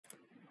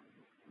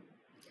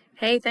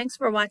Hey, thanks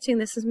for watching.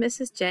 This is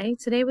Mrs. J.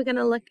 Today we're going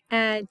to look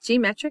at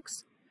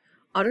GMetrix,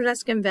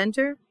 Autodesk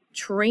Inventor,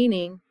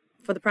 training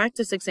for the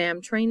practice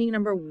exam, training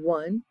number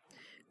 1,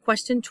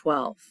 question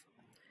 12.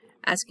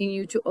 Asking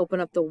you to open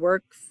up the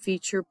work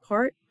feature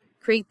part,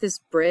 create this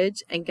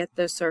bridge, and get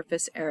the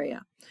surface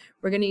area.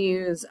 We're going to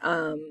use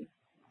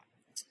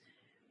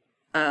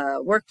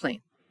work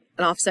plane,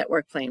 an offset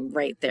work plane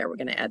right there. We're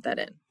going to add that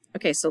in.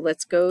 Okay, so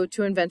let's go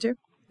to Inventor.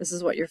 This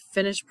is what your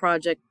finished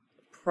product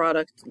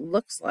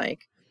looks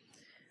like.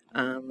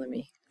 Let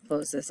me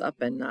close this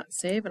up and not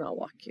save, and I'll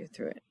walk you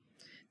through it.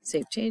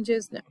 Save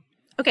changes? No.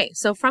 Okay,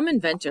 so from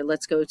Inventor,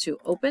 let's go to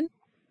Open.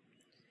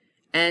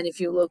 And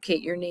if you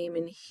locate your name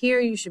in here,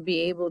 you should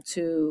be able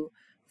to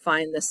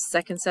find the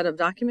second set of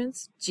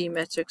documents,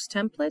 GMetrix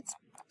templates.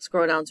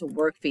 Scroll down to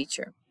Work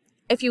Feature.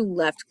 If you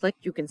left click,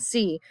 you can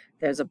see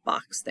there's a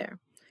box there.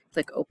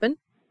 Click Open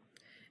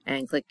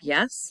and click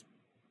Yes.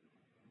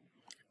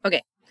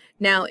 Okay,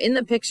 now in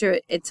the picture,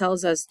 it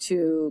tells us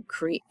to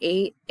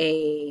create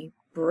a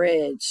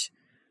bridge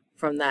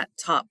from that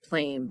top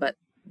plane, but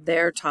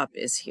their top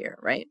is here,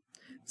 right?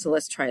 So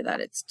let's try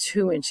that. It's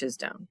 2 inches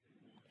down.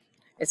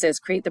 It says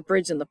create the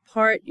bridge in the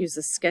part, use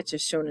the sketch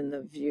as shown in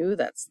the view.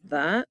 That's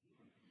that.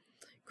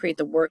 Create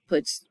the work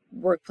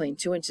plane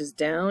 2 inches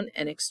down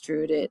and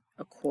extrude it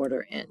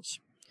 1/4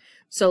 inch.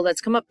 So let's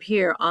come up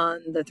here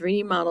on the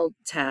 3D model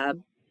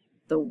tab,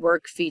 the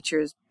work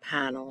features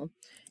panel,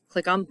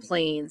 click on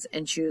planes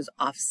and choose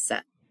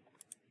offset.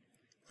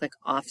 Click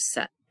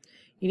offset.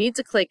 You need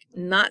to click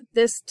not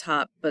this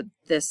top, but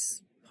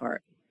this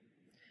part.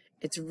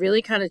 It's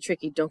really kind of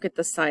tricky. Don't get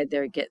the side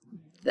there, get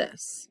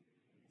this.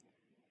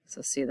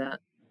 So see that?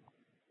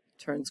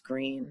 Turns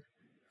green.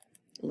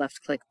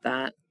 Left click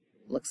that.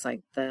 Looks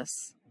like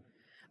this.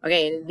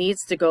 Okay, and it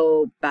needs to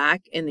go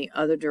back in the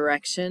other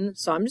direction.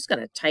 So I'm just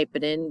going to type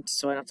it in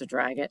so I don't have to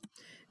drag it.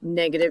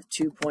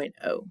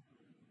 -2.0.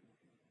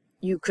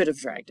 You could have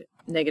dragged it.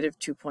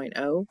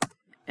 -2.0.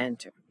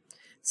 Enter.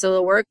 So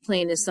the work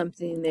plane is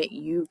something that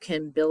you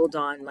can build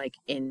on like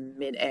in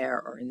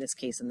midair, or in this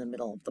case in the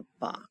middle of the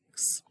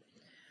box.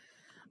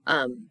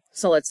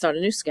 So let's start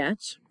a new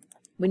sketch.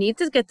 We need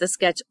to get the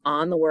sketch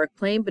on the work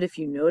plane, but if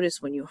you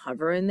notice when you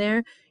hover in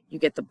there, you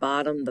get the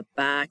bottom, the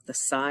back, the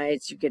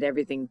sides, you get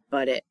everything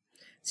but it.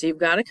 So you've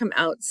got to come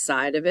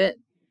outside of it,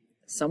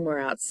 somewhere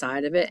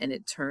outside of it, and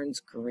it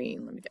turns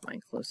green. Let me get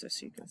mine closer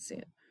so you can see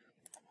it.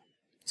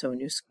 So a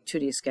new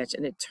 2D sketch,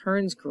 and it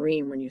turns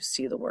green when you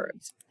see the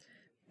words.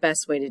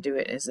 Best way to do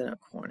it is in a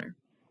corner.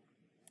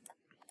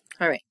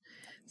 All right,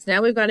 so now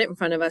we've got it in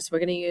front of us. We're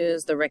going to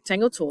use the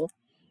rectangle tool.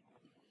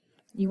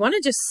 You want to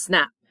just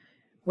snap.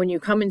 When you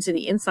come into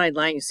the inside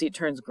line, you see it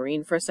turns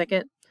green for a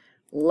second.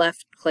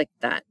 Left click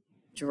that.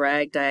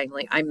 Drag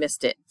diagonally. I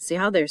missed it. See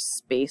how there's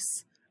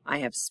space? I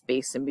have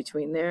space in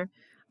between there.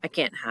 I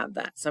can't have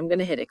that. So I'm going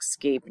to hit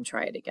escape and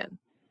try it again.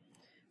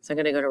 So I'm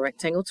going to go to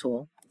rectangle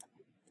tool.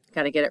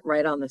 Got to get it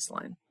right on this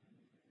line.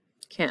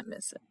 Can't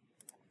miss it.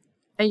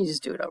 And you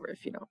just do it over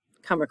if you don't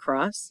come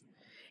across.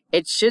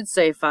 It should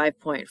say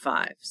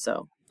 5.5.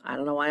 So I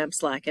don't know why I'm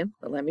slacking,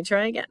 but let me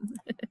try again.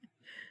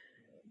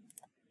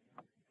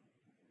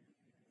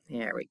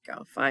 There we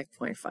go,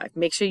 5.5.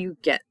 Make sure you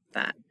get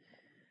that.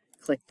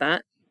 Click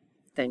that,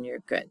 then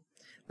you're good.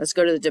 Let's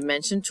go to the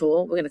dimension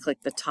tool. We're going to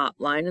click the top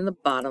line and the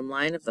bottom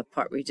line of the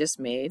part we just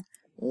made.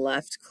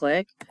 Left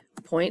click,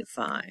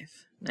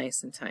 0.5.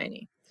 Nice and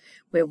tiny.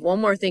 We have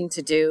one more thing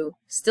to do.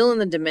 Still in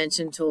the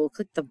dimension tool,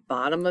 click the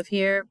bottom of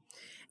here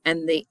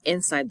and the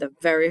inside, the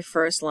very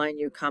first line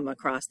you come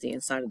across the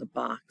inside of the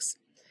box.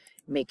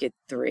 Make it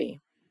 3.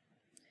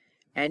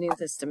 Adding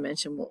this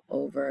dimension will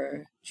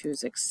over,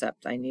 choose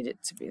accept. I need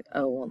it to be,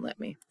 oh, it won't let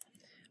me.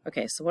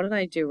 Okay, so what did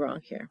I do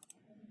wrong here?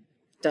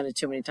 Done it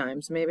too many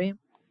times, maybe?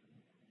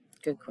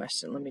 Good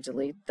question. Let me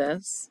delete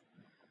this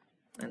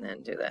and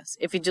then do this.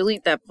 If you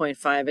delete that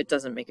 0.5, it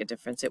doesn't make a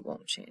difference. It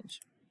won't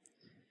change.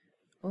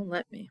 Won't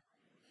let me.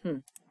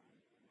 Let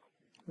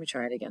me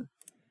try it again.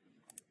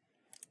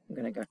 I'm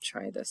going to go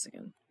try this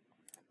again.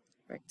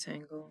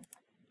 Rectangle,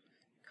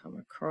 come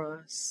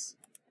across.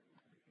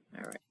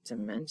 All right,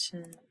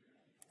 dimension.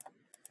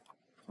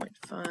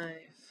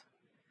 0.5,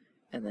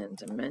 and then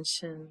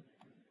dimension.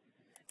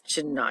 It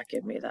should not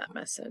give me that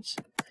message.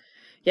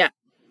 Yeah,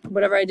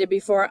 whatever I did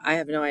before, I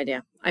have no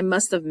idea. I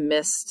must have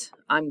missed,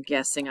 I'm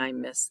guessing I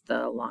missed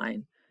the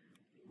line.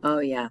 Oh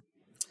yeah,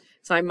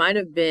 so I might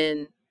have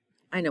been,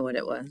 I know what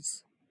it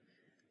was.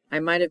 I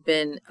might have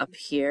been up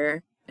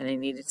here and I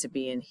needed to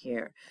be in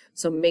here.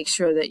 So make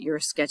sure that your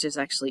sketch is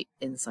actually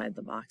inside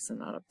the box and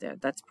not up there.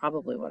 That's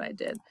probably what I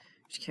did.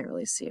 You can't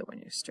really see it when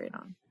you're straight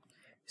on.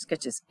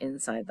 Sketch is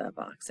inside that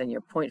box, and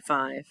you're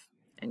 0.5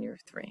 and you're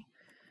 3.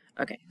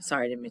 Okay,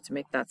 sorry, I didn't mean to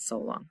make that so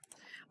long.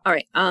 All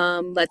right,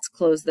 let's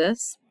close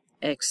this.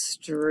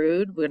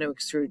 Extrude. We're going to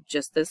extrude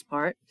just this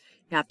part.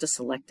 You have to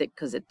select it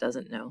because it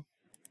doesn't know.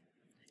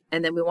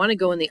 And then we want to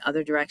go in the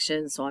other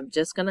direction, so I'm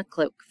just going to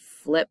click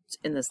flipped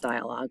in this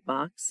dialog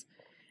box,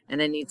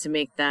 and I need to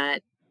make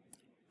that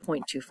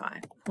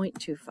 0.25.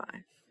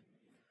 0.25.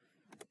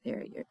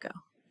 There you go.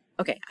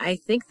 Okay, I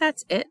think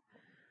that's it.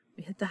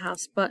 hit the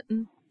house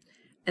button,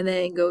 and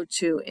then go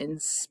to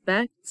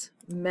inspect,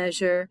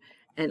 measure,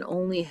 and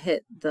only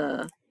hit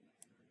the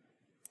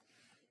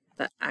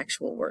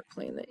actual work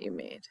plane that you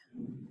made.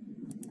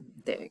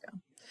 There you go.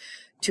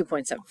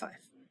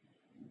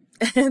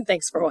 2.75.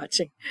 Thanks for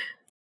watching.